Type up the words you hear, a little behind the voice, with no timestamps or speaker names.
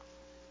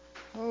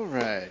All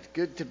right,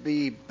 good to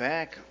be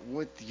back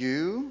with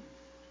you.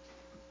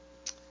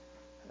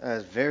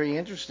 It's very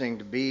interesting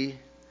to be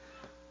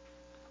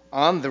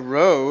on the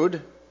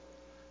road.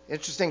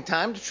 Interesting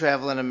time to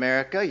travel in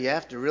America. You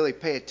have to really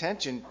pay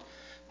attention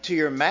to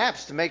your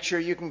maps to make sure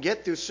you can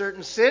get through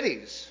certain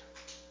cities.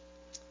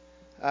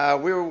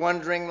 We were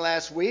wondering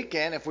last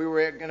weekend if we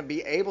were going to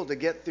be able to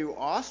get through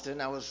Austin.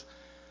 I was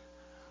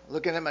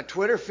looking at my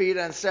Twitter feed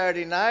on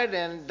Saturday night,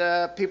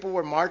 and people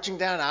were marching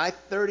down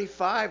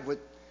I-35 with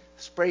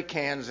spray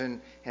cans in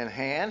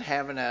hand,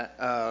 having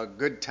a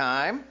good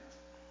time.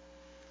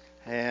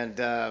 And,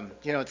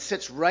 it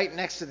sits right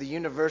next to the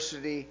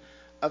University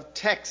of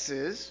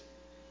Texas.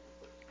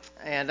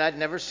 And I'd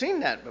never seen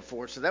that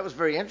before. So that was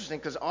very interesting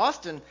because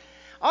Austin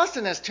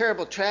has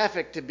terrible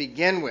traffic to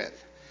begin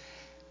with.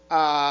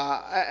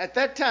 At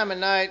that time of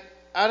night,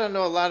 I don't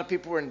know, a lot of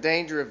people were in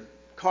danger of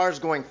cars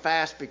going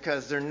fast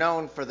because they're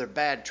known for their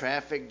bad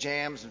traffic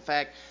jams. In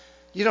fact,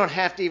 you don't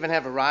have to even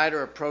have a ride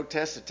or a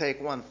protest to take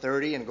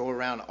 130 and go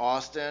around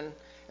Austin.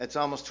 It's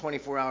almost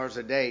 24 hours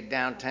a day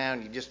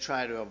downtown. You just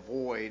try to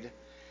avoid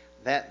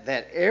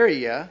that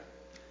area.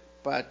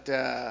 But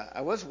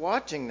I was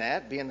watching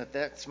that, being that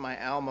that's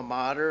my alma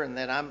mater, and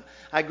that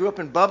I grew up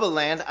in Bubba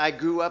Land. I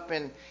grew up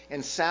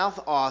in South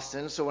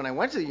Austin. So when I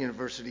went to the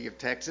University of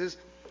Texas,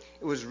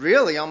 it was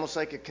really almost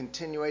like a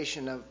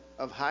continuation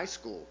of high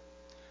school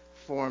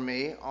for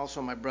me.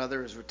 Also, my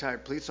brother is a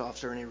retired police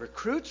officer, and he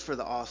recruits for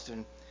the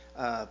Austin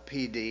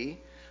PD.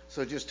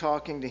 So just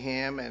talking to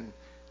him and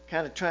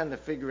kind of trying to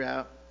figure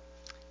out,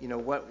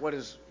 what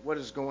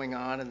is going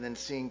on, and then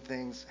seeing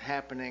things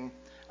happening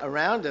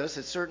around us.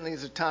 It certainly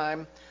is a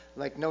time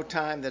like no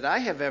time that I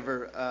have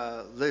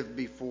ever lived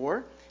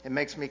before. It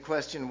makes me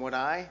question what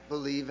I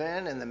believe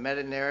in and the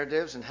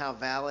meta-narratives and how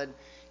valid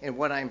and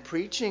what I'm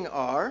preaching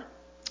are.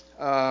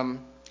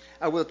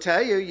 I will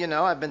tell you,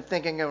 I've been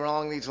thinking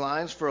along these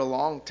lines for a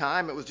long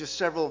time. It was just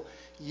several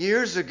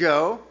years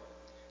ago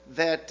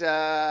that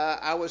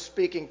I was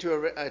speaking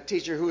to a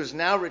teacher who is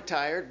now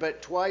retired,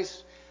 but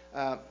twice,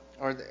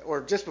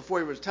 or just before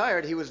he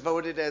retired, he was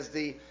voted as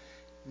the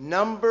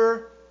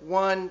number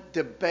one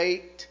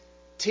debate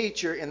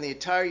teacher in the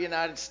entire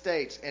United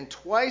States. And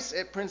twice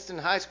at Princeton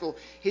High School,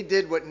 he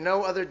did what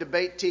no other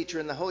debate teacher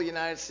in the whole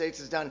United States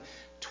has done.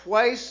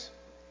 Twice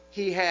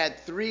he had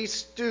 3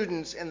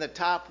 students in the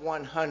top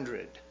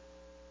 100.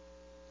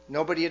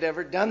 Nobody had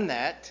ever done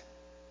that.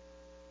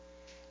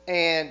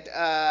 And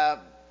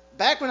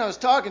back when I was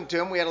talking to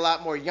him, we had a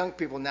lot more young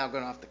people now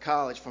going off to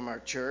college from our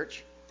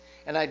church.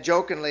 And I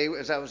jokingly,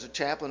 as I was a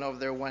chaplain over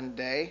there one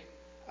day,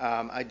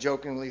 I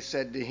jokingly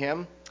said to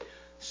him,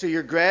 "So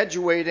you're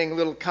graduating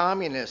little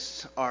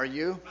communists, are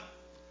you?"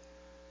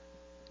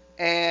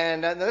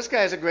 And this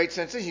guy has a great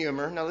sense of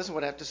humor. Now listen to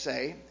what I have to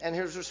say. And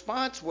his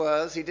response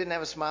was, he didn't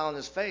have a smile on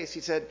his face. He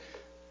said,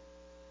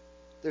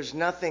 "There's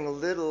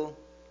nothing little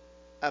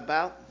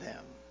about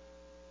them."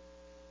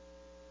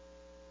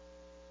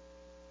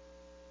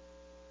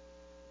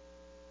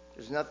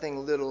 There's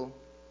nothing little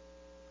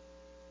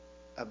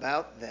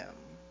about them.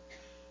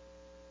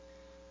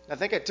 I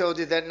think I told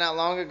you that not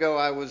long ago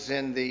I was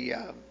in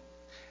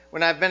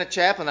when I've been a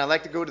chaplain, I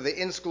like to go to the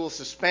in-school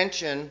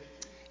suspension,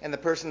 and the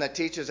person that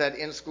teaches that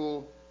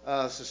in-school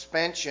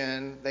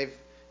suspension, they've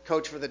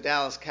coached for the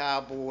Dallas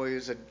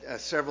Cowboys,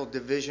 several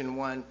Division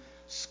I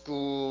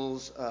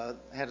schools,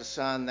 had a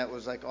son that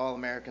was like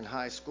All-American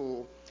high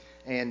school,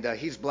 and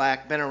he's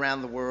black, been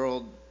around the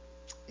world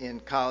in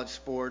college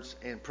sports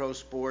and pro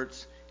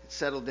sports,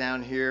 settled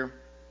down here.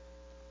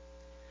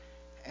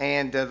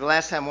 And the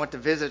last time I went to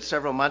visit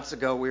several months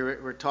ago, we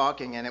were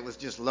talking, and it was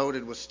just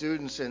loaded with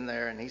students in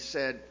there. And he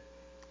said,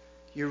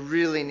 "You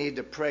really need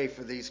to pray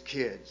for these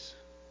kids.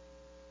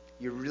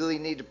 You really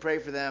need to pray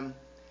for them."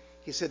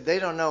 He said, "They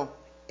don't know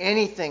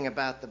anything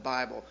about the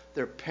Bible.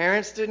 Their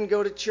parents didn't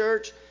go to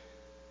church.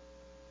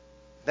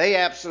 They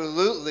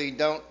absolutely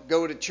don't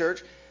go to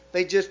church.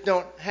 They just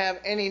don't have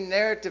any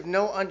narrative,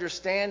 no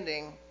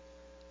understanding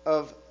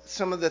of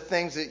some of the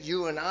things that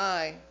you and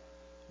I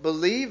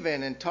believe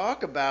in and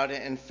talk about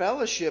it and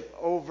fellowship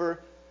over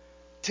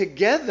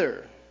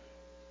together.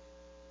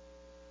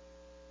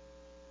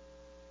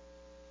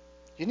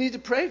 You need to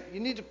pray. You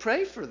need to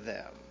pray for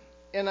them."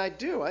 And I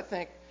do. I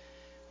think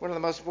one of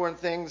the most important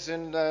things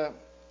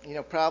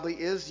probably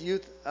is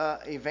youth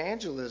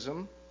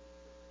evangelism.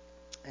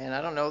 And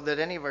I don't know that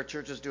any of our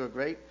churches do a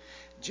great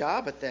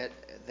job at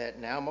that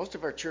now. Most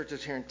of our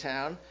churches here in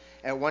town,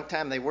 at one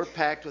time they were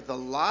packed with a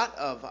lot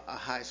of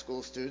high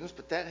school students,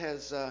 but that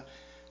has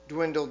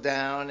dwindled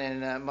down,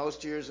 and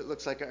most years it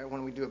looks like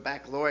when we do a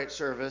baccalaureate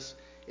service,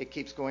 it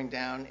keeps going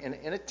down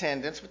in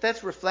attendance. But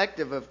that's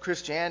reflective of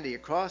Christianity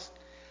across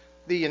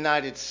the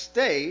United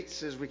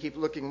States as we keep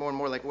looking more and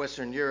more like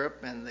Western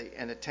Europe,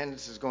 and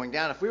attendance is going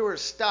down. If we were a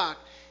stock,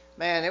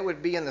 man, it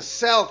would be in the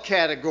sell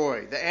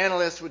category. The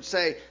analysts would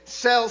say,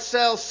 "Sell,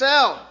 sell,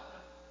 sell.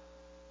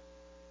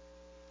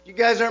 You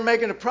guys aren't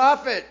making a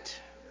profit."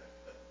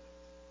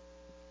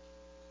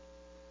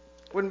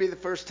 Wouldn't be the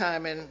first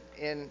time in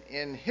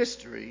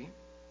history.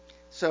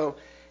 So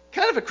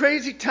kind of a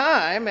crazy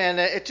time, and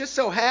it just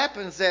so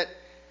happens that,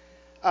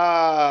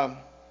 uh,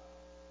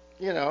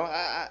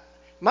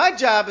 my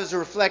job is to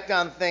reflect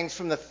on things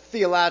from the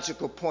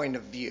theological point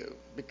of view,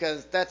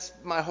 because that's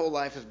my whole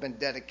life has been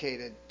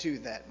dedicated to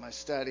that, my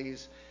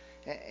studies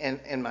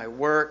and my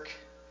work.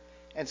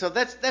 And so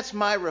that's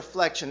my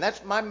reflection.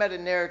 That's my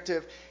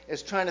meta-narrative,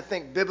 is trying to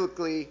think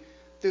biblically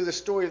through the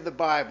story of the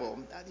Bible.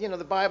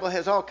 The Bible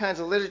has all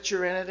kinds of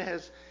literature in it. It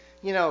has,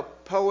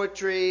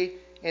 poetry,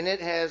 and it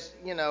has,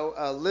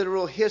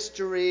 literal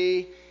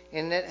history,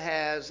 and it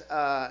has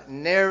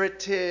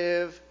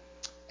narrative,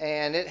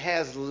 and it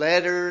has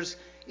letters,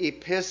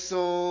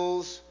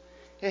 epistles.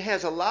 It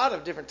has a lot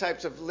of different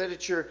types of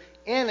literature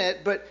in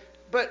it, but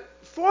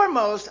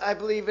foremost, I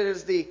believe it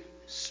is the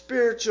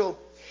spiritual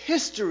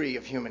history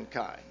of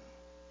humankind.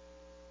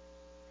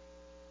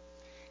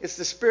 It's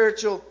the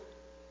spiritual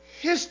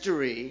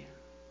history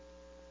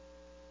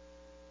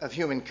of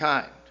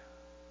humankind.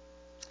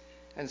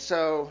 And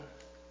so,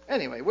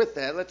 anyway, with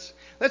that,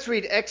 let's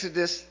read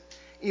Exodus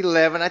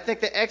 11. I think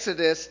the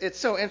Exodus, it's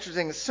so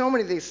interesting. So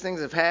many of these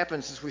things have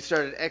happened since we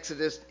started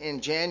Exodus in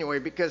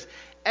January, because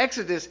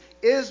Exodus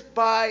is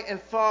by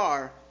and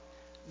far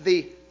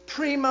the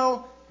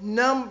primo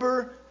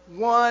number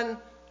one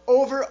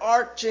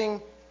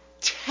overarching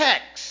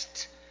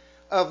text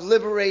of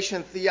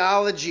liberation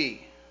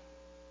theology,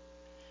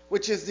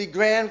 which is the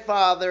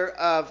grandfather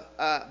of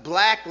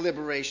black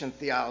liberation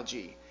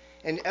theology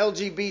and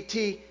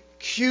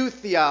LGBTQ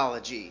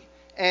theology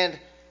and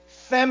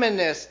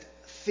feminist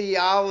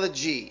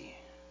theology.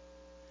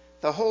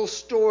 The whole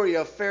story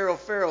of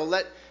Pharaoh,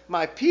 let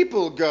my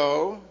people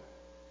go,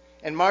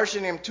 and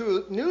marching them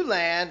to a new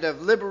land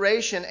of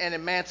liberation and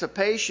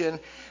emancipation.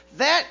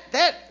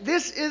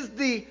 This is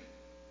the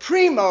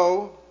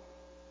primo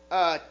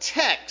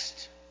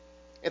text.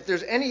 If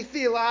there's any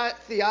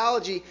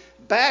theology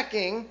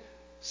backing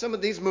some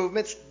of these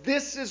movements,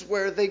 this is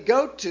where they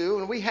go to,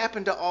 and we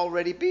happen to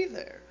already be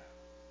there.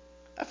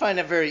 I find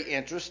that very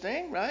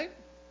interesting, right?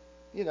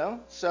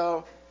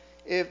 So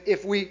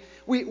if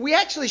we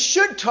actually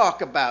should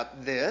talk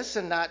about this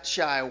and not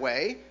shy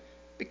away,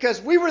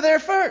 because we were there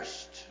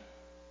first.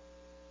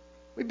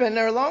 We've been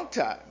there a long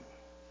time.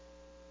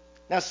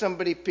 Now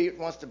somebody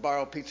wants to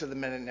borrow a piece of the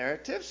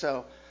meta-narrative,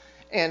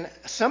 and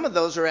some of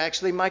those are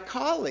actually my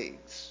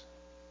colleagues.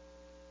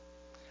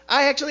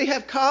 I actually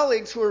have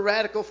colleagues who are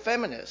radical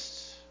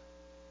feminists.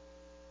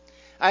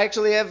 I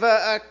actually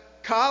have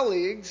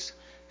colleagues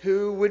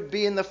who would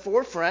be in the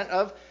forefront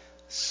of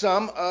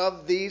some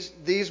of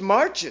these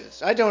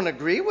marches. I don't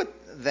agree with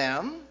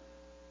them,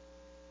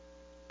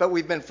 but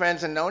we've been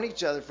friends and known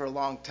each other for a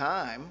long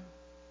time,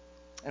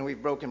 and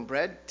we've broken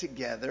bread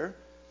together.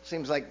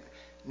 Seems like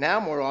now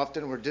more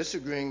often we're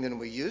disagreeing than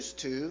we used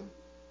to.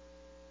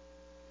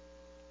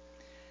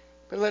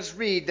 But let's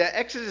read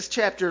Exodus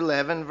chapter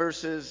 11,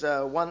 verses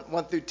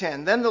 1 through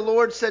 10. Then the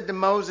Lord said to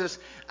Moses,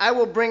 I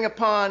will bring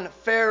upon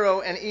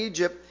Pharaoh and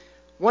Egypt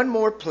one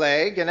more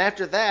plague, and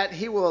after that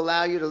he will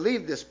allow you to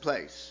leave this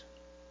place.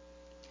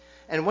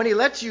 And when he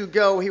lets you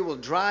go, he will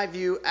drive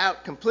you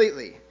out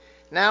completely.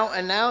 Now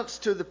announce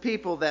to the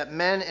people that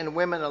men and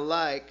women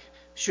alike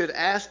should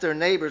ask their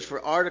neighbors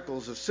for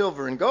articles of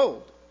silver and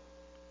gold.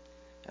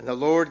 And the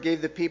Lord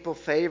gave the people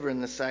favor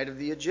in the sight of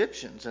the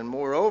Egyptians. And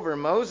moreover,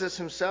 Moses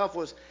himself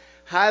was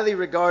highly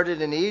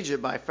regarded in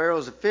Egypt by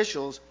Pharaoh's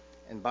officials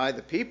and by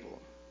the people.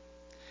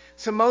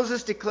 So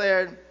Moses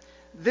declared,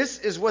 This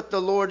is what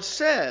the Lord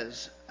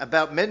says.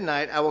 About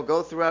midnight I will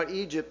go throughout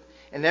Egypt,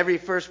 and every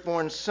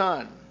firstborn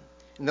son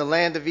in the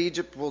land of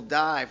Egypt will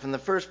die, from the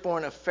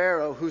firstborn of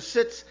Pharaoh who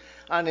sits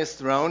on his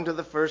throne to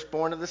the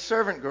firstborn of the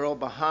servant girl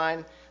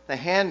behind the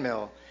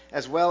handmill,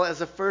 as well as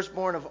the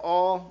firstborn of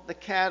all the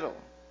cattle.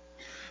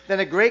 Then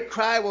a great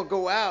cry will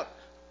go out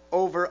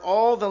over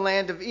all the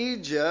land of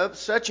Egypt.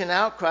 Such an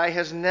outcry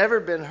has never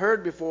been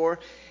heard before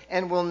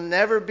and will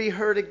never be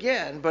heard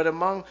again. But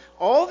among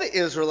all the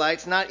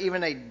Israelites, not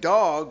even a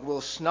dog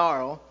will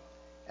snarl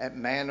at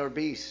man or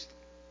beast.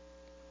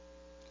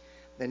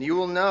 Then you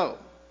will know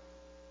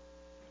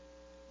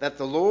that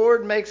the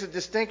Lord makes a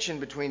distinction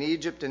between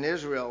Egypt and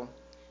Israel.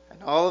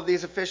 And all of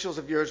these officials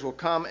of yours will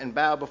come and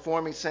bow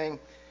before me, saying,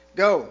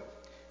 Go,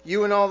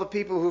 you and all the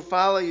people who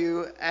follow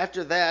you.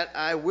 After that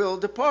I will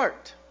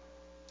depart.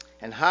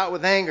 And hot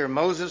with anger,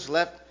 Moses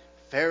left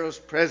Pharaoh's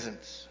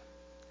presence.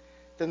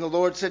 Then the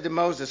Lord said to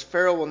Moses,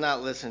 Pharaoh will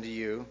not listen to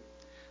you,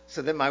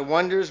 so that my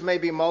wonders may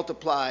be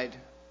multiplied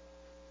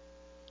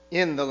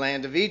in the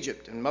land of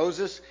Egypt. And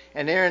Moses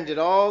and Aaron did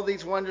all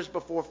these wonders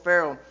before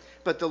Pharaoh,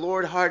 but the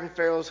Lord hardened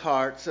Pharaoh's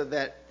heart so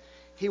that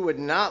he would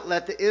not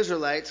let the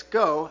Israelites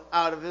go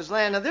out of his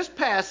land. Now this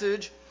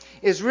passage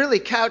is really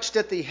couched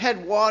at the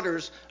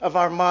headwaters of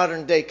our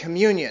modern day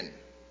communion.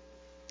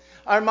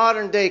 Our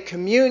modern day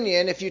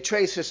communion, if you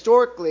trace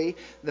historically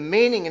the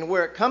meaning and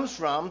where it comes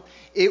from,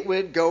 it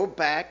would go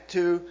back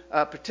to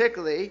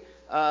particularly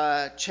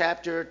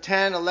chapter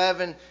 10,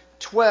 11,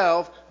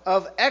 12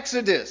 of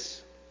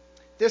Exodus.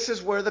 This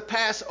is where the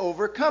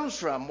Passover comes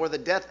from, where the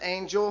death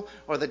angel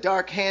or the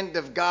dark hand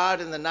of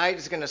God in the night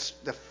is going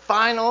to, the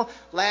final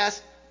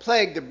last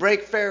plague to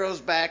break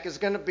Pharaoh's back is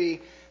going to be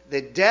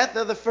the death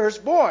of the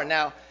firstborn.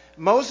 Now,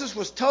 Moses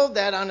was told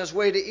that on his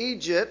way to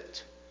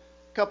Egypt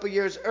a couple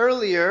years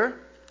earlier.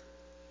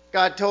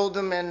 God told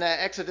him in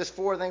Exodus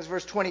 4, I think it's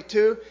verse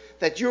 22,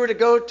 that you were to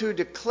go to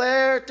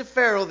declare to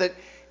Pharaoh that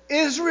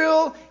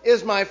Israel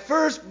is my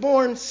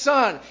firstborn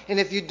son.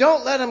 And if you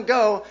don't let him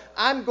go,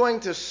 I'm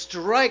going to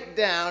strike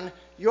down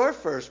your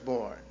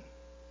firstborn.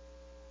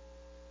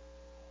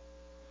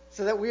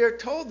 So that we are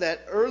told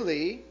that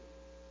early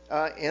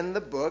in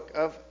the book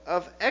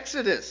of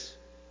Exodus.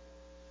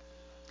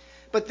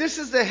 But this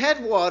is the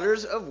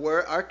headwaters of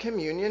where our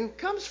communion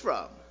comes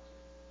from.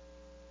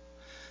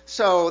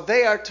 So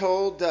they are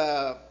told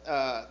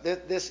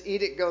this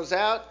edict goes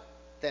out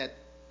that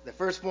the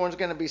firstborn is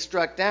going to be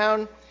struck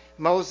down.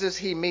 Moses,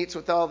 he meets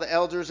with all the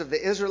elders of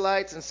the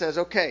Israelites and says,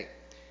 okay,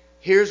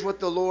 here's what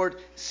the Lord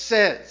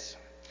says.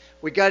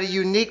 We got a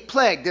unique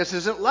plague. This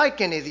isn't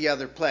like any of the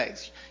other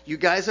plagues. You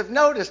guys have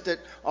noticed that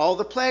all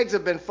the plagues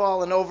have been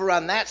falling over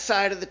on that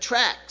side of the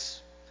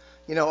tracks.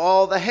 You know,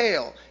 all the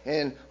hail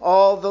and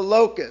all the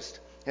locusts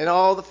and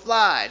all the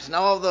flies and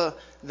all the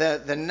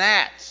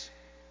gnats.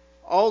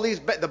 All these,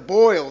 the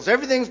boils,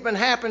 everything's been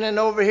happening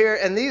over here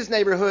in these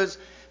neighborhoods,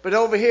 but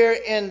over here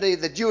in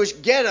the Jewish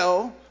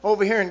ghetto,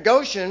 over here in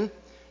Goshen,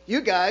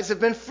 you guys have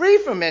been free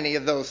from any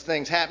of those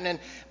things happening.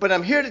 But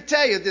I'm here to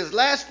tell you, this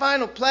last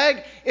final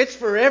plague, it's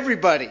for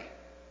everybody.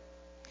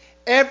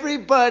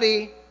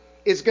 Everybody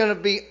is going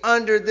to be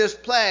under this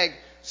plague.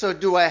 So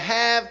do I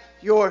have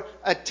your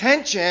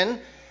attention?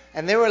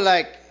 And they were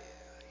like,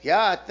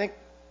 yeah,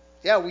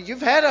 well,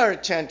 you've had our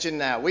attention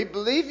now. We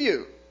believe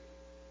you.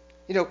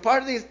 You know,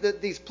 part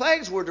of these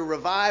plagues were to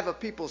revive a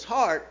people's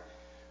heart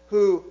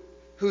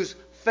whose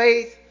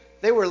faith,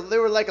 they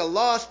were like a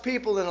lost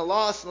people in a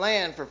lost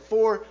land for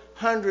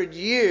 400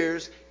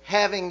 years,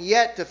 having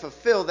yet to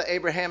fulfill the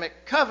Abrahamic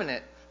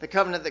covenant, the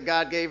covenant that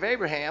God gave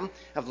Abraham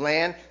of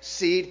land,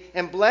 seed,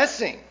 and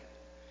blessing,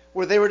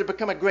 where they were to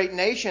become a great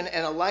nation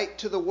and a light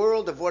to the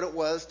world of what it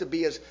was to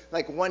be as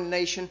like one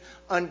nation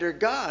under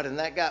God. And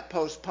that got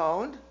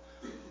postponed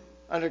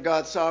under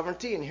God's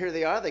sovereignty, and here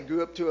they are. They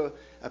grew up to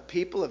a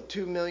people of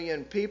 2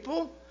 million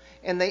people,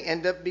 and they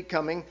end up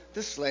becoming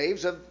the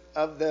slaves of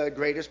the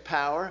greatest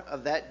power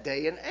of that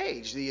day and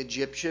age, the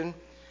Egyptian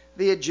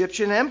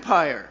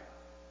Empire.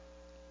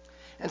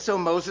 And so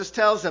Moses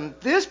tells them,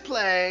 this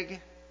plague,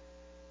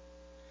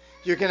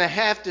 you're going to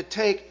have to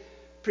take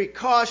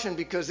precaution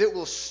because it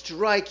will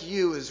strike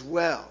you as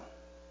well.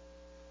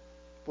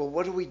 Well,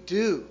 what do we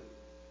do?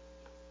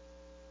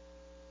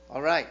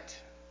 All right.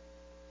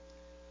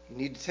 You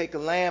need to take a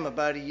lamb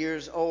about a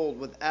year old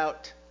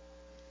without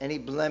any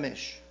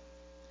blemish.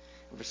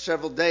 And for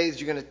several days,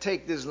 you're going to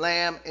take this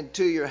lamb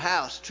into your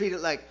house. Treat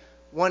it like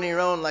one of your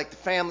own, like the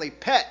family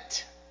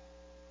pet.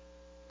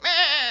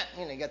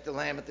 You know, you got the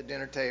lamb at the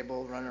dinner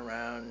table, running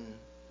around.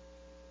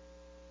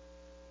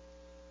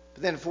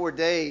 But then 4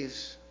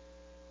 days,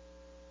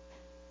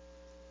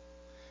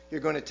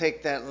 you're going to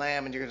take that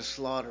lamb and you're going to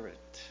slaughter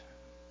it.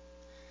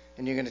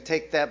 And you're going to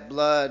take that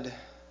blood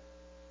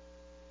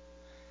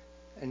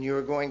and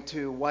you're going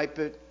to wipe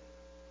it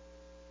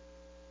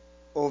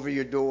over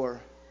your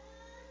door,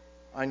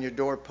 on your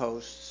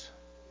doorposts.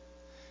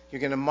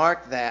 You're going to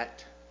mark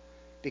that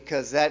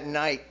because that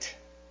night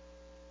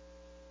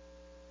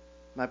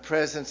my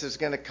presence is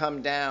going to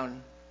come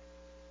down,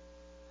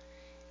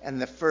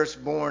 and the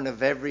firstborn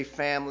of every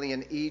family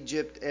in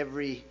Egypt,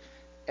 every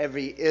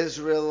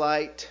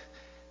Israelite,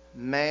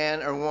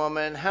 man or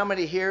woman. How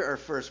many here are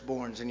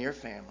firstborns in your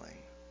family?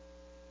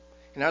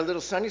 In our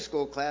little Sunday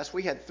school class,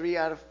 we had 4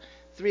 out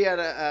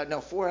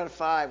of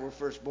 5 were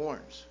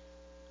firstborns.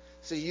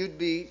 So you'd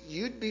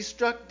be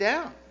struck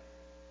down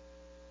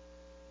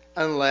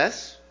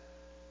unless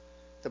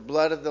the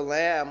blood of the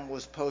lamb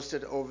was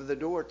posted over the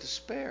door to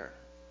spare.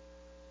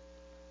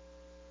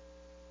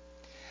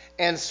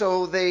 And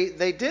so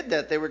they did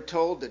that. They were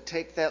told to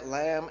take that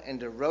lamb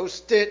and to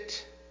roast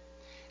it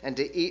and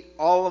to eat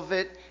all of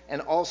it,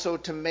 and also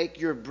to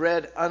make your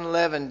bread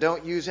unleavened.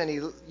 Don't use any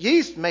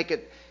yeast. Make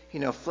it,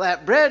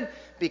 flat bread,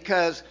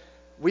 because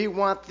we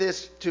want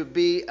this to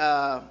be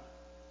an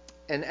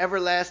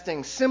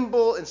everlasting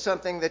symbol and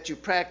something that you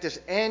practice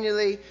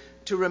annually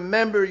to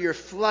remember your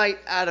flight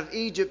out of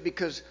Egypt,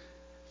 because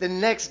the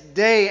next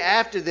day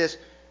after this,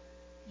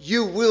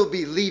 you will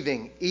be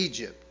leaving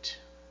Egypt.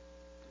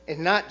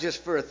 And not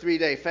just for a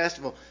 3-day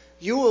festival.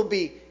 You will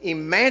be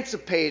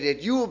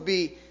emancipated. You will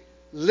be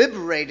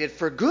liberated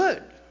for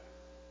good.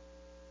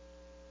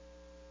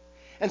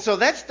 And so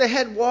that's the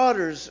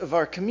headwaters of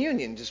our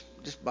communion.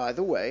 Just by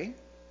the way,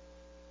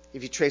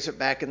 if you trace it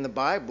back in the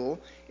Bible,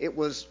 it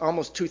was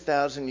almost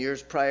 2,000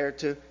 years prior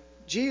to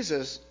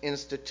Jesus'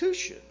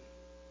 institution.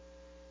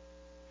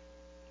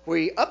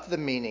 We up the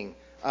meaning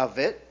of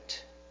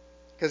it,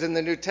 because in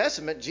the New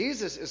Testament,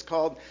 Jesus is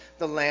called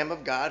the Lamb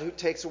of God who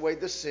takes away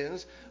the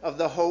sins of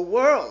the whole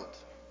world.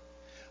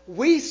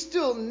 We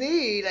still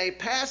need a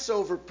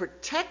Passover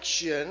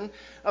protection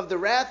of the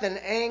wrath and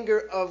anger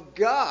of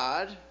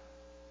God,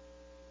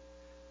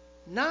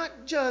 not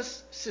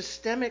just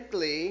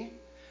systemically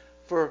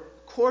for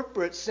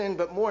corporate sin,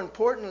 but more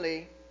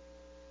importantly,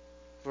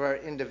 for our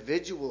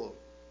individual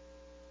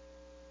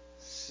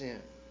sin.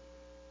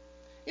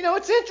 You know,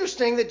 it's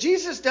interesting that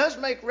Jesus does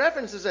make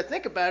references, I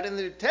think about it, in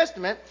the New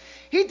Testament.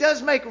 He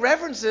does make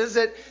references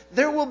that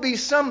there will be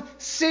some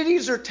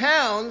cities or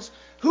towns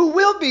who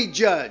will be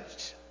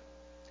judged.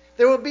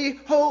 There will be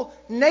whole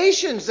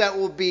nations that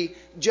will be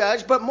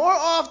judged, but more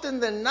often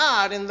than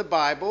not in the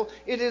Bible,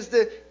 it is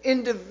the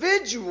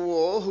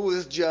individual who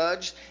is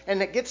judged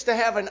and that gets to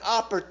have an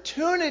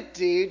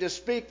opportunity to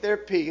speak their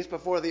piece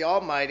before the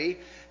Almighty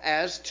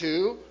as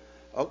to,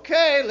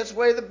 okay, let's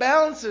weigh the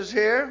balances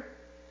here.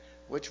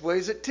 Which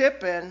way's it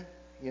tipping,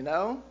 you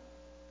know?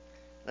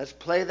 Let's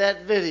play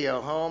that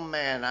video. Oh,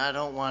 man, I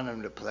don't want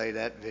him to play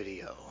that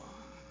video.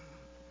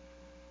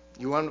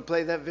 You want him to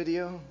play that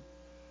video?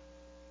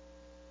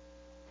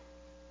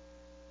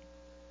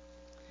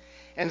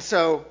 And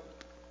so,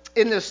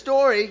 in the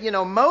story, you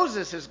know,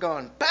 Moses has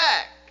gone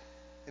back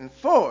and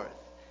forth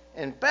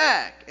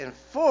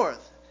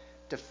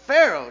to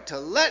Pharaoh to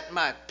let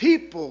my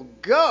people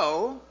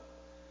go.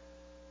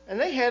 And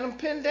they had him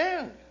pinned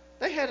down.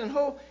 They had a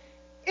whole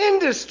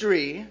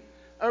industry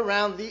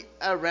around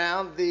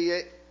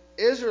the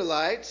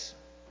Israelites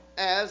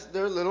as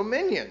their little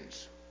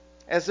minions,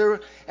 as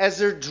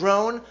their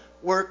drone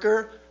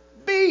worker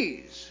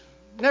bees.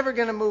 Never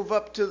going to move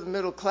up to the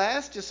middle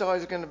class, just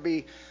always going to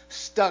be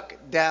stuck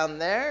down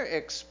there,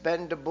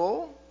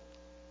 expendable.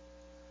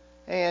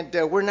 And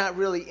we're not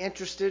really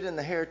interested in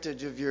the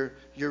heritage of your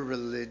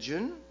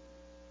religion.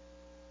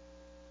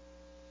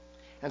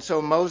 And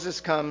so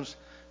Moses comes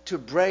to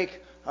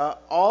break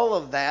all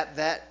of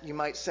that you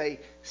might say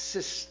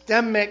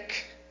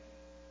systemic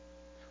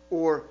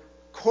or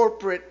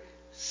corporate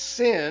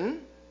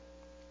sin.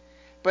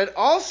 But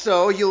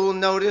also you'll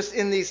notice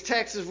in these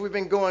texts as we've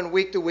been going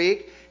week to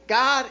week,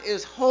 God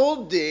is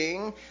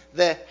holding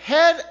the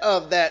head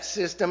of that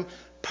system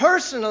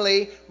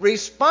personally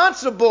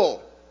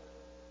responsible.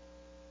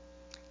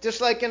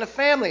 Just like in a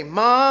family,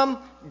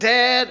 mom,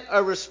 dad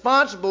are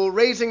responsible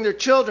raising their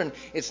children.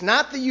 It's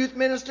not the youth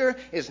minister,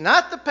 it's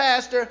not the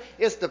pastor,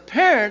 it's the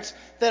parents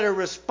that are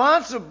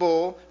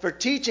responsible for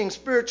teaching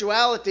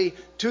spirituality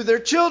to their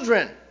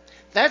children.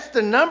 That's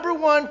the number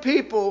one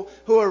people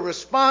who are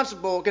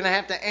responsible, going to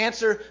have to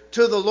answer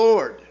to the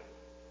Lord.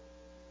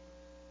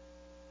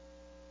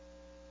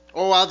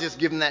 Oh, I'll just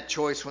give them that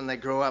choice when they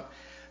grow up.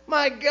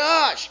 My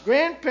gosh,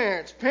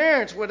 grandparents,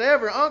 parents,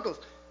 whatever, uncles.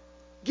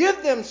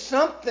 Give them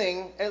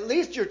something, at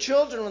least your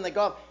children when they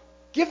go off,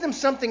 give them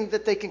something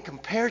that they can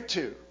compare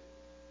to.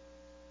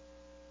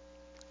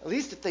 At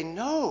least if they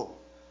know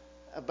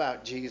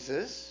about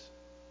Jesus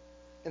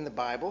in the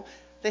Bible,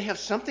 they have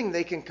something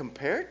they can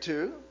compare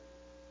to.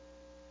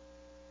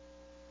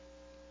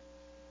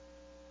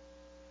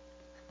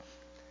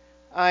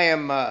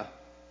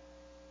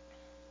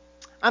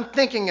 I'm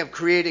thinking of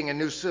creating a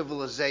new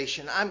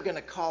civilization. I'm going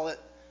to call it,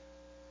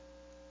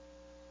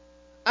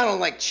 I don't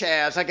like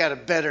Chaz. I got a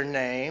better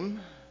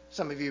name.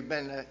 Some of you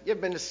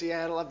have been to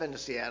Seattle. I've been to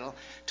Seattle.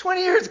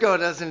 20 years ago,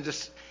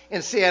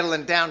 in Seattle,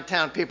 in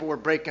downtown, people were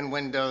breaking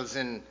windows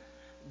and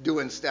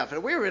doing stuff.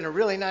 And we were in a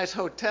really nice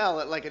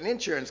hotel at like an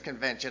insurance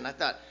convention. I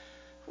thought,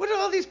 what are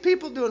all these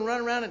people doing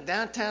running around in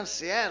downtown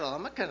Seattle?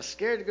 I'm kind of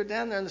scared to go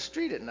down there on the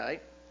street at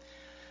night.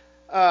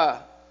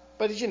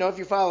 But as you know, if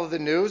you follow the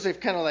news, they've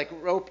kind of like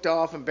roped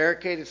off and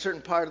barricaded a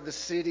certain part of the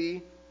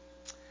city.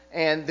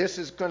 And this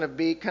is going to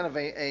be kind of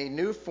a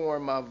new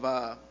form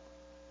of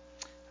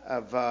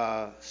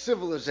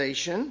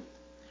civilization,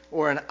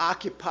 or an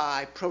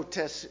Occupy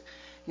protest,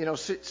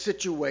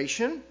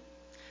 situation.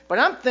 But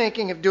I'm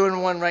thinking of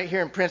doing one right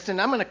here in Princeton.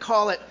 I'm going to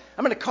call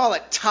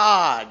it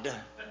Todd.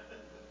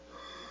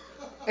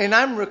 And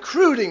I'm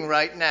recruiting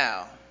right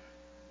now.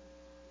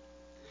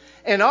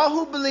 And all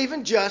who believe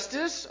in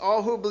justice,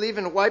 all who believe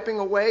in wiping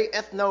away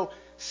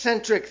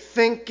ethnocentric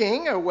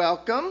thinking are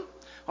welcome.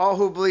 All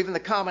who believe in the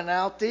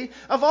commonality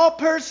of all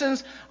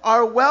persons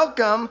are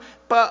welcome,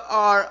 but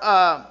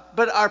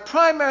our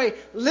primary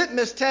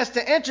litmus test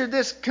to enter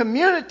this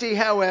community,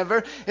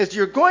 however, is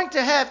you're going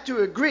to have to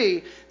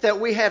agree that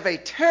we have a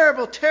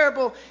terrible,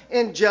 terrible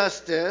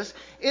injustice.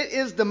 It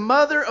is the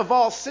mother of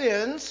all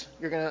sins.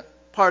 You're going to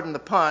pardon the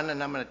pun,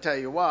 and I'm going to tell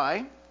you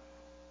why.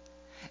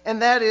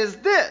 And that is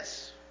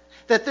this.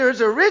 That there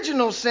is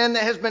original sin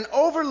that has been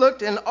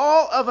overlooked in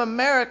all of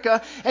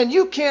America, and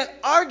you can't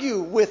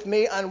argue with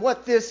me on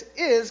what this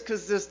is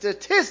because the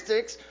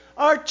statistics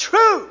are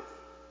true.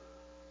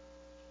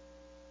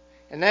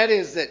 And that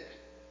is that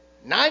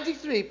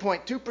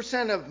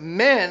 93.2% of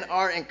men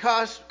are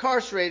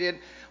incarcerated,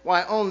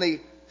 while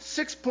only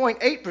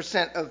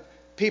 6.8% of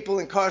people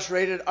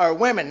incarcerated are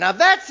women. Now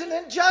that's an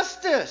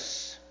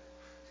injustice.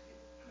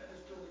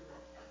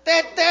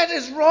 That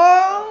is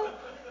wrong.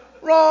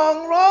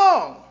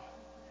 Wrong.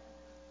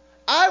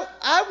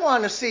 I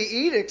want to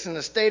see edicts in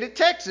the state of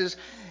Texas.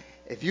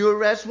 If you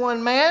arrest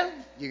one man,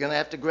 you're going to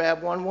have to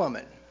grab one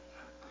woman.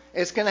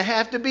 It's going to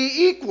have to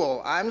be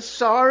equal. I'm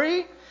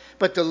sorry,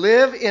 but to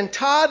live in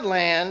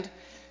Toddland,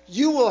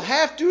 you will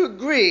have to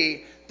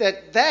agree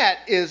that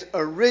is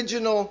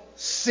original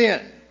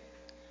sin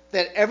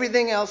that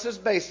everything else is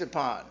based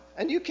upon.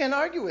 And you can't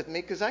argue with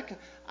me because I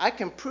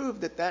can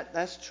prove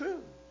that's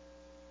true.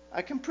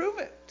 I can prove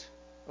it.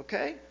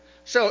 Okay?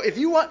 So if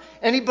you want,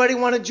 anybody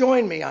want to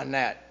join me on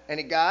that?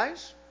 Any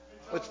guys?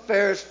 What's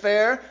fair is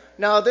fair.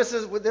 No, this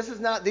is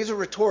not. These are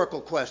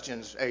rhetorical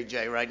questions,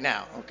 AJ, right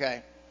now.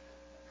 Okay.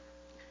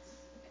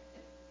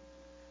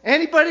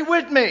 Anybody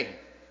with me?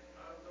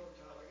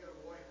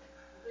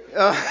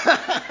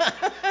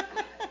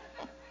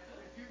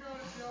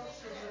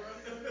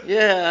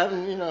 Yeah,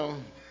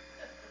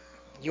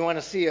 you want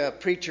to see a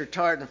preacher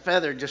tarred and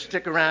feathered, just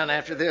stick around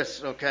after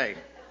this. Okay.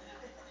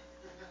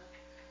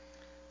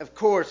 Of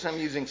course, I'm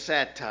using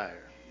satire.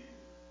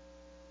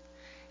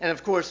 And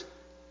of course,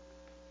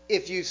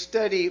 if you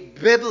study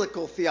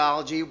biblical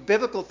theology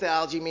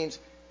means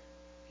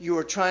you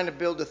are trying to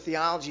build a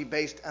theology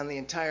based on the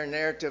entire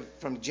narrative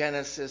from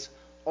Genesis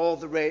all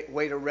the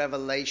way to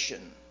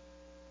Revelation.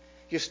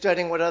 You're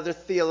studying what other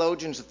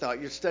theologians have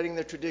thought. You're studying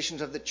the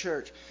traditions of the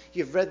church.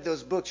 You've read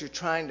those books. You're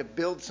trying to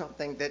build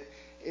something that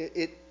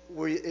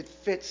where it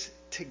fits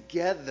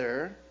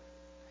together.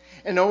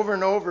 And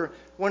over,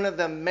 one of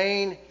the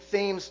main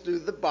themes through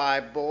the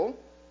Bible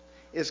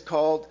is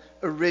called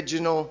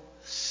original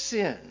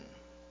sin.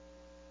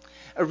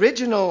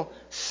 Original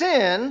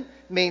sin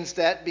means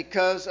that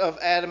because of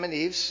Adam and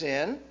Eve's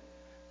sin,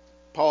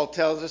 Paul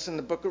tells us in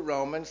the book of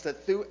Romans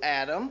that through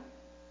Adam,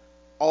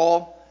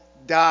 all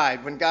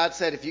died. When God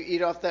said, if you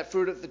eat off that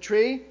fruit of the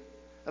tree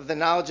of the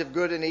knowledge of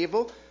good and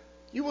evil,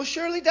 you will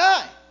surely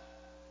die.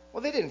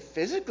 Well, they didn't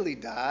physically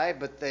die,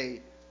 but they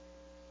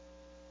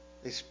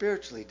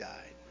spiritually died.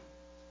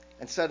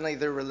 And suddenly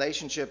their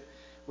relationship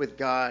with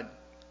God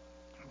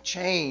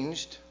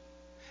changed.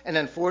 And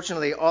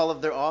unfortunately, all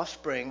of their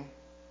offspring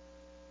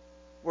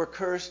were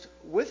cursed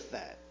with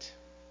that.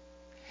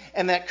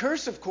 And that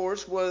curse, of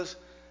course, was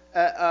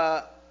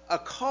a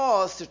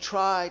cause to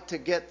try to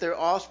get their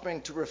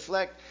offspring to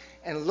reflect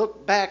and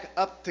look back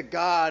up to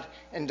God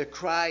and to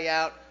cry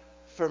out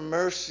for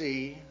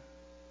mercy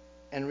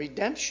and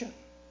redemption.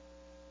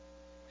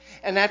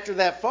 And after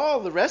that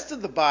fall, the rest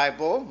of the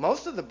Bible,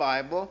 most of the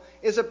Bible,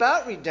 is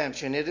about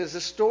redemption. It is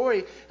a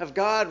story of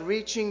God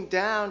reaching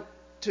down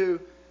to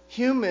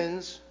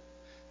humans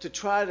to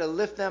try to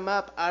lift them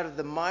up out of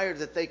the mire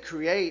that they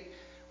create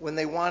when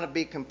they want to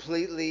be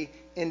completely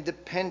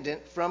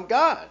independent from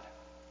God.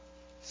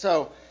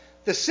 So,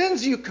 the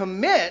sins you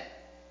commit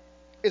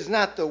is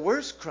not the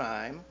worst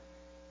crime,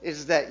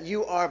 is that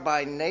you are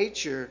by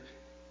nature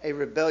a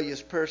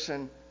rebellious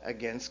person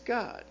against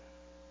God.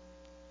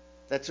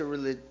 That's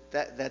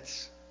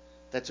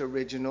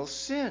original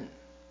sin.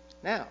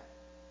 Now,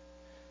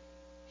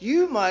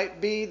 you might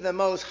be the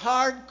most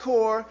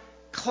hardcore,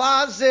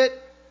 closet,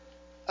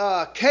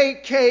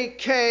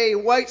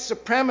 KKK white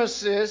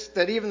supremacist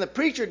that even the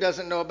preacher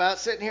doesn't know about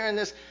sitting here in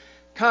this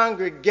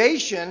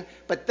congregation,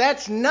 but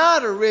that's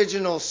not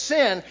original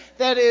sin.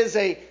 That is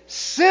a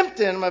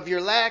symptom of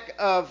your lack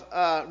of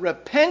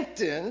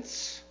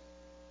repentance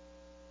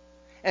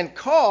and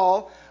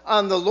call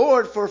on the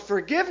Lord for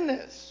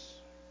forgiveness.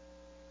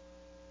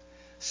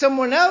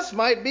 Someone else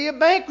might be a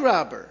bank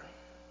robber.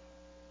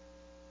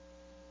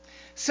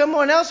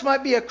 Someone else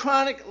might be a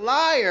chronic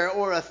liar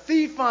or a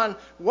thief on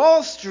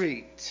Wall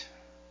Street.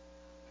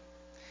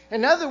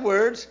 In other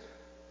words,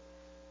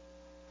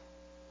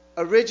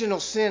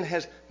 original sin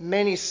has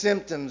many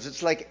symptoms.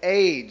 It's like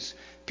AIDS.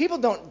 People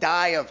don't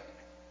die of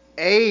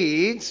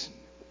AIDS.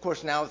 Of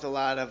course, now with a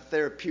lot of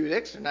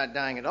therapeutics, they're not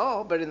dying at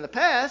all. But in the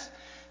past,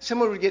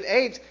 someone would get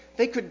AIDS.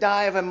 They could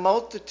die of a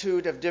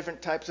multitude of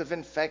different types of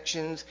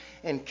infections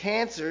and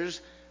cancers.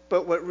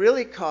 But what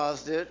really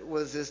caused it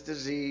was this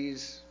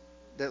disease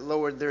that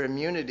lowered their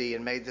immunity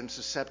and made them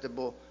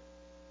susceptible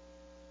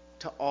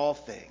to all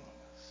things.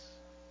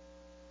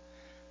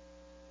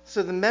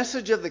 So the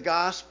message of the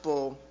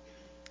gospel,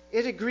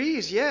 it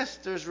agrees. Yes,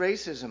 there's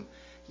racism.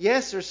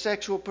 Yes, there's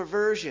sexual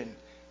perversion.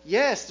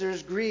 Yes,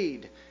 there's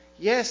greed.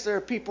 Yes, there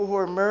are people who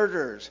are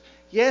murderers.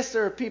 Yes,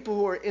 there are people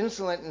who are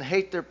insolent and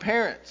hate their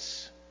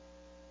parents.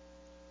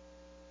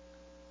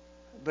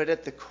 But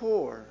at the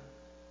core,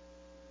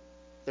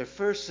 their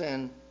first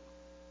sin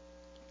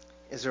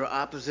is their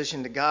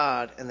opposition to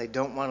God, and they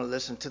don't want to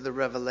listen to the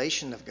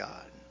revelation of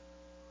God.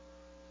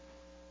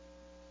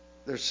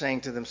 They're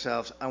saying to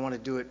themselves, I want to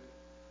do it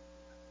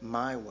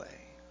my way.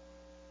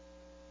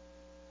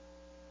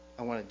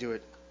 I want to do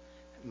it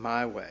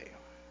my way.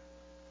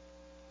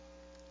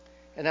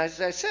 And as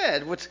I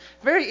said, what's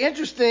very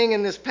interesting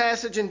in this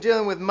passage in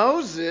dealing with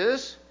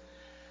Moses,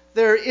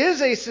 there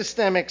is a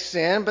systemic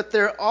sin, but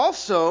there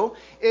also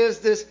is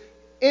this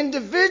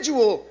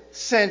individual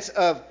sense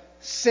of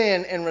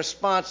sin and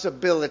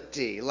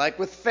responsibility, like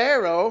with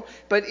Pharaoh.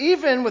 But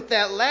even with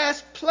that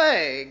last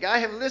plague, I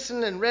have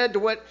listened and read to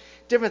what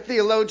different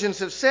theologians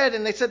have said,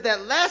 and they said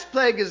that last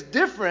plague is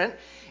different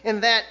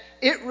in that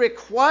it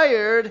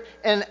required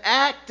an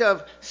act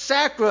of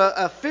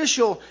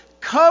sacrificial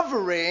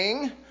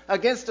covering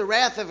against the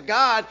wrath of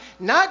God,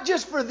 not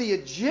just for the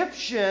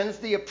Egyptians,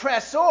 the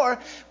oppressor,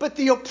 but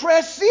the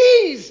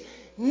oppressees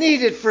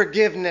needed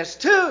forgiveness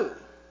too.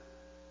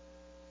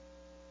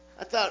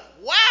 I thought,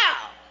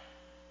 wow,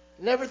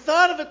 never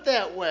thought of it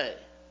that way.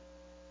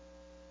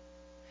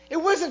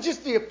 It wasn't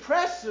just the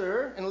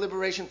oppressor in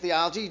liberation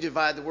theology. You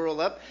divide the world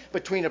up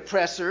between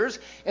oppressors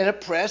and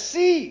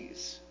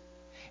oppressees.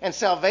 And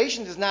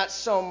salvation is not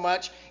so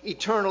much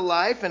eternal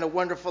life and a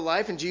wonderful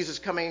life and Jesus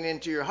coming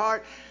into your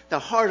heart. The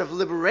heart of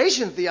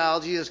liberation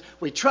theology is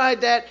we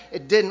tried that,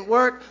 it didn't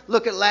work.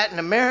 Look at Latin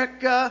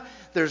America.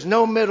 There's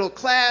no middle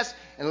class.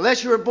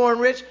 Unless you were born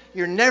rich,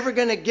 you're never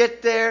going to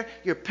get there.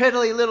 Your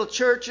piddly little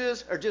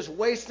churches are just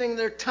wasting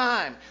their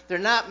time. They're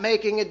not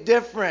making a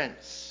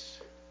difference.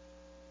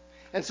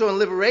 And so in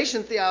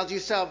liberation theology,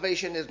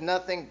 salvation is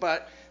nothing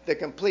but the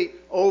complete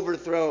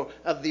overthrow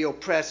of the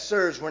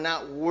oppressors. We're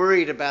not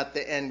worried about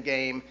the end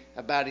game,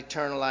 about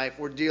eternal life.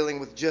 We're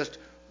dealing with just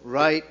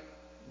right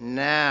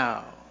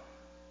now.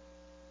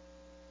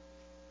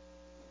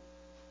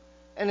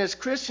 And as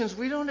Christians,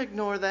 we don't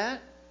ignore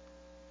that.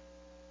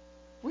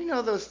 We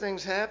know those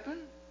things happen.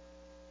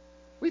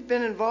 We've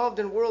been involved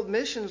in world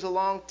missions a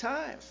long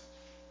time.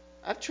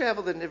 I've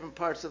traveled in different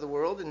parts of the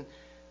world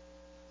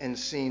and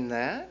seen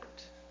that.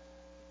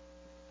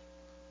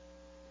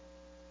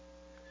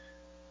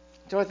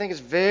 So I think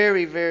it's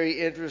very, very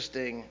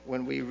interesting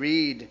when we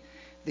read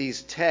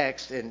these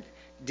texts and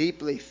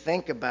deeply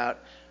think about,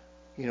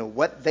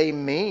 what they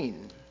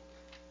mean.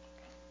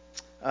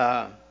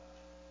 But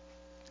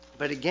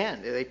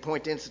again, they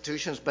point to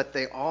institutions, but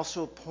they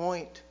also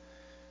point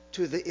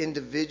to the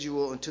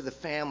individual and to the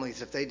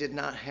families. If they did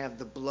not have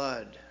the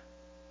blood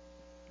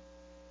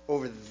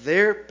over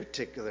their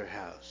particular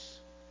house,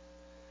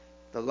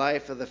 the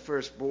life of the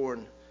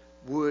firstborn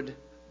would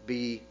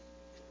be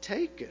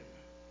taken.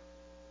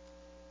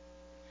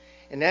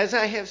 And as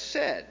I have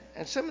said,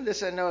 and some of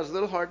this I know is a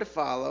little hard to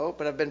follow,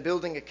 but I've been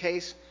building a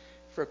case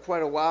for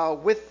quite a while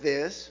with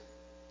this,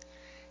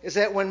 is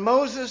that when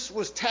Moses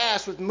was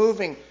tasked with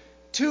moving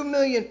 2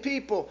 million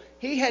people,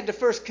 he had to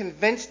first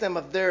convince them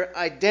of their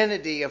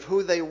identity, of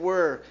who they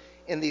were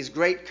in these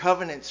great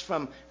covenants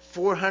from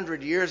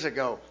 400 years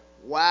ago.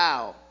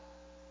 Wow.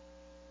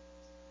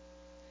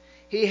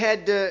 He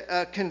had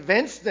to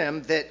convince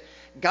them that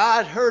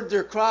God heard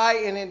their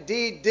cry and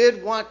indeed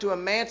did want to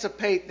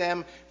emancipate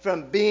them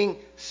from being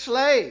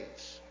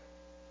slaves.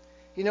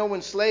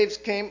 When slaves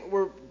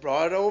were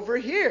brought over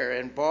here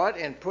and bought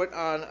and put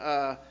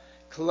on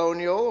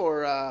colonial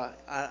or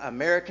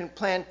American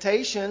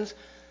plantations,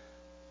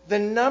 the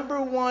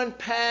number one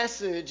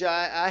passage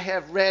I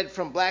have read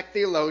from black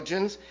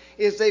theologians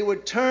is they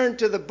would turn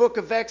to the book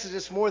of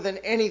Exodus more than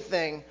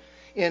anything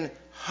in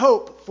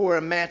hope for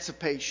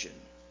emancipation.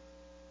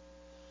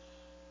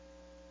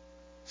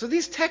 So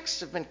these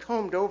texts have been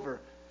combed over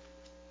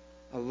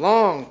a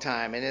long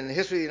time, and in the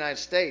history of the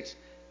United States,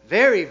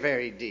 very,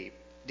 very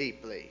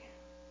deeply.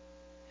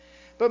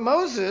 But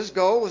Moses'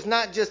 goal was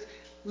not just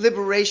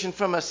liberation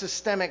from a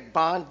systemic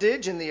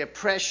bondage and the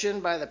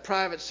oppression by the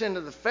private sin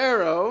of the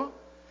Pharaoh,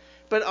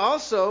 but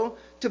also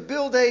to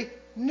build a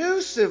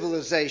new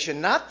civilization,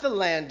 not the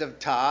land of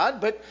Todd,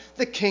 but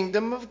the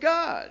kingdom of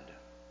God.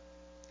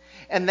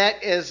 And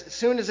that as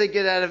soon as they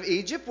get out of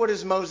Egypt, what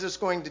is Moses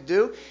going to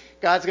do?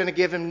 God's going to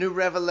give him new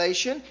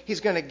revelation.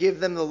 He's going to give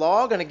them the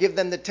law, going to give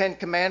them the 10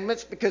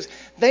 Commandments, because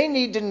they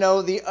need to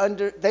know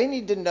they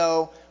need to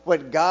know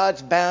what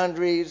God's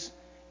boundaries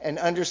and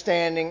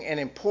understanding and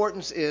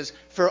importance is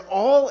for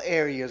all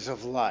areas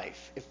of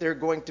life if they're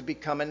going to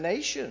become a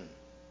nation.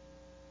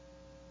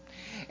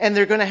 And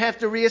they're going to have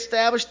to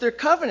reestablish their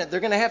covenant. They're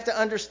going to have to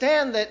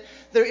understand that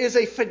there is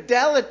a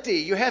fidelity.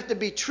 You have to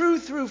be true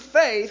through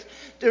faith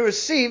to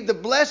receive the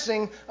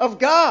blessing of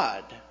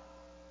God.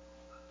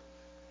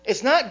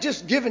 It's not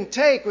just give and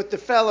take with the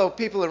fellow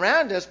people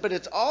around us, but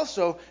it's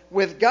also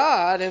with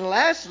God. And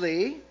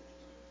lastly,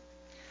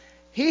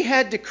 he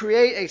had to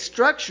create a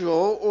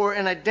structural or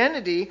an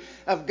identity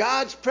of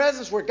God's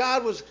presence where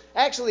God was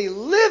actually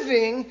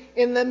living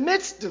in the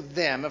midst of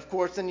them. Of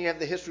course, then you have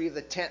the history of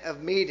the tent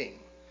of meeting.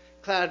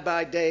 Cloud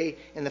by day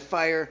and the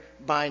fire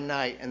by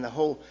night, and the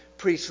whole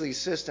priestly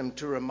system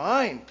to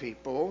remind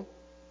people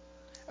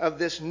of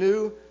this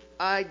new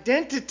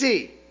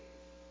identity.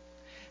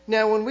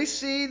 Now, when we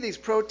see these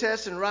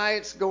protests and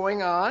riots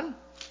going on,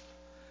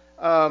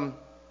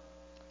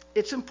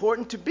 it's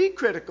important to be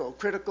critical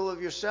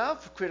of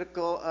yourself,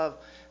 critical of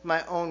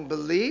my own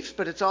beliefs,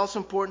 but it's also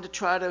important to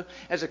try to,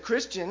 as a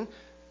Christian,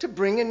 to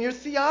bring in your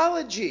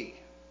theology.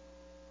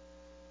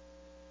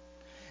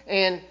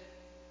 And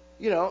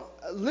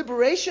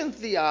liberation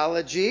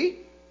theology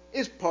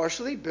is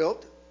partially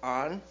built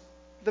on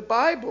the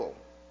Bible.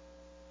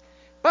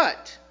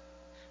 But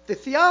the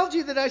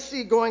theology that I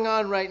see going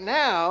on right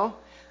now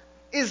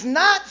is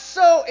not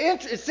so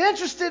it's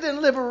interested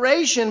in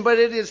liberation, but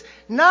it is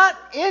not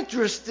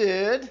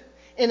interested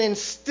in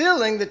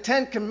instilling the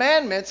 10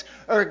 Commandments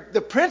or the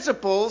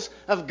principles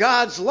of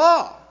God's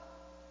law.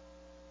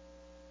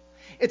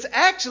 It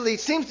actually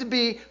seems to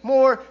be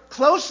more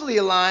closely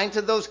aligned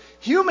to those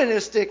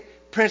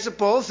humanistic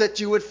principles that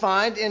you would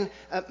find in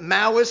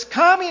Maoist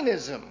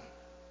communism.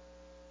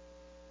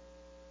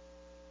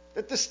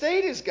 That the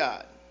state is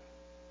God.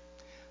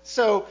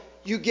 So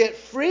you get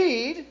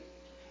freed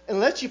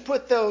unless you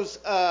put those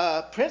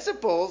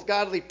principles,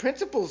 godly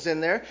principles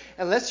in there,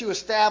 unless you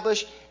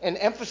establish and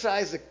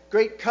emphasize the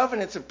great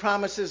covenants and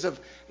promises of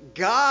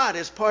God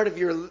as part of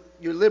your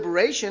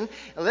liberation,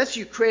 unless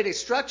you create a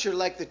structure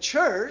like the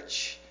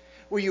church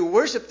where you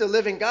worship the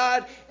living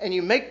God and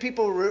you make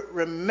people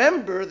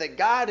remember that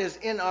God is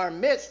in our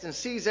midst and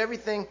sees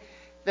everything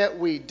that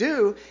we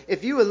do.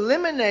 If you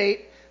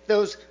eliminate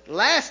those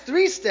last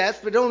three steps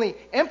but only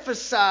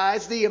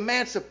emphasize the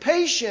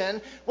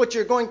emancipation, what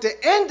you're going to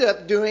end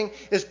up doing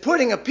is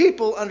putting a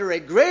people under a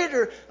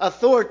greater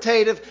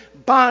authoritative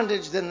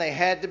bondage than they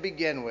had to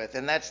begin with.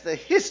 And that's the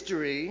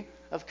history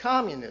of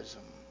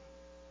communism.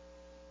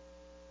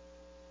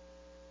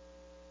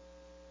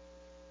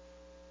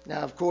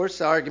 Now, of course,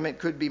 the argument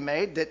could be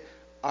made that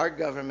our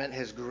government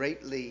has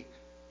greatly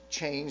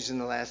changed in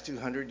the last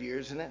 200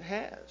 years, and it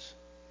has.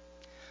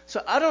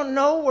 So I don't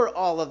know where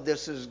all of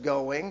this is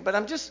going, but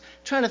I'm just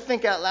trying to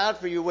think out loud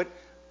for you what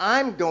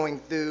I'm going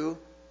through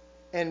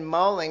and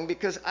mulling,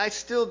 because I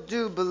still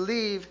do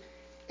believe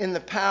in the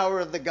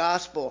power of the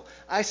gospel.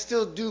 I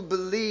still do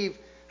believe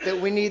that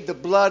we need the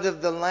blood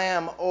of the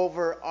Lamb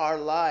over our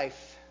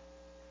life.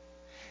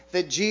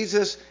 That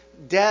Jesus'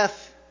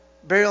 death,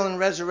 burial, and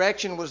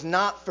resurrection was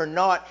not for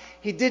naught.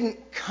 He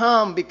didn't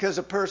come because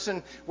a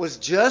person was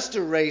just a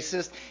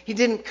racist. He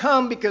didn't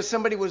come because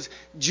somebody was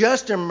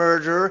just a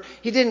murderer.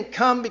 He didn't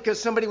come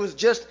because somebody was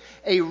just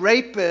a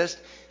rapist.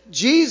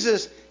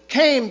 Jesus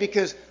came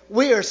because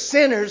we are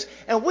sinners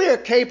and we are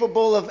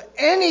capable of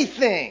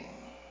anything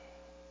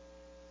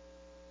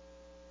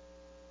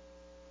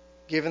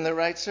given the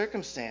right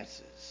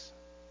circumstances.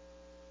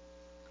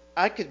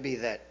 I could be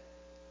that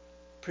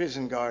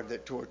prison guard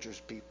that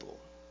tortures people.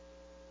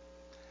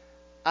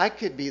 I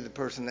could be the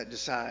person that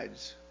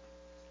decides,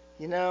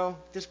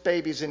 this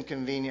baby's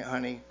inconvenient,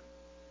 honey.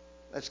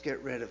 Let's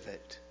get rid of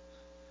it.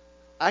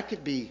 I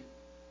could be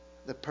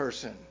the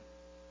person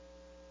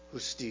who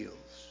steals.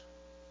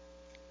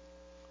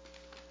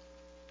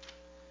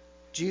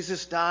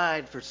 Jesus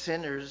died for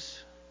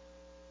sinners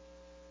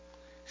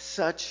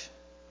such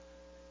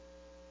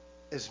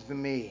as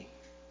me.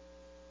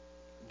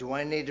 Do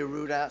I need to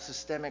root out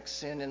systemic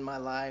sin in my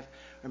life,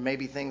 or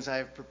maybe things I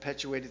have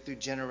perpetuated through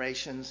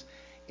generations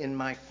in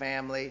my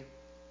family?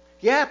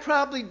 Yeah, I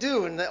probably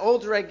do. And the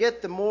older I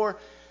get, the more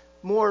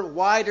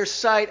wider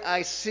sight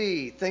I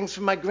see. Things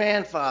from my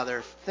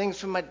grandfather, things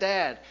from my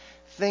dad,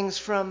 things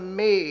from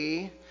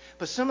me.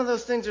 But some of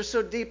those things are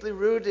so deeply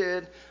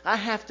rooted, I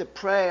have to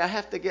pray. I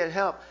have to get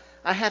help.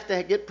 I have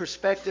to get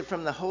perspective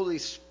from the Holy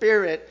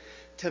Spirit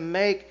to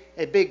make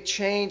a big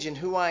change in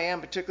who I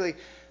am, particularly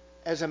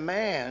as a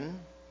man,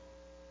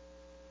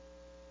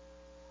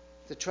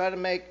 to try to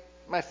make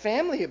my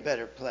family a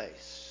better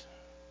place,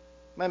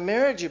 my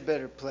marriage a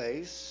better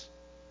place,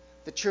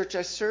 the church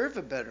I serve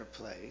a better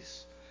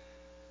place,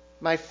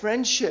 my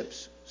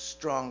friendships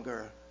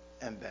stronger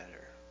and better.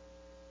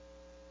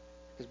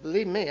 Because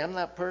believe me, I'm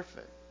not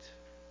perfect.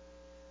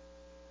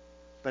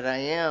 But I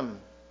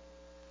am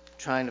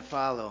trying to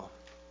follow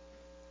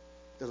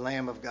the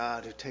Lamb of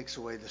God who takes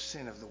away the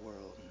sin of the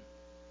world.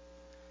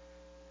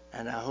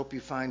 And I hope you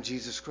find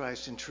Jesus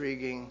Christ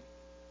intriguing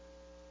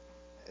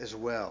as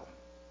well.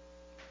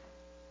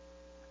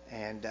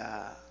 And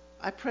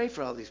I pray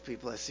for all these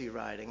people I see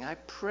riding. I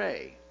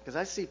pray. Because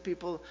I see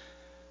people,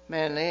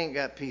 man, they ain't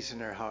got peace in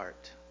their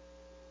heart.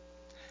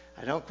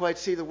 I don't quite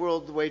see the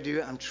world the way you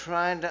do. I'm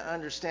trying to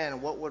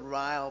understand what would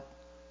rile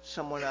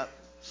someone up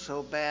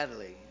so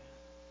badly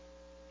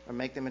or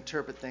make them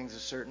interpret things a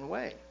certain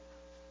way.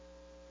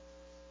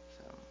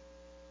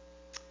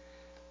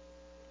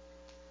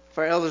 If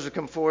our elders would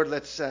come forward,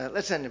 let's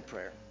end in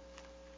prayer.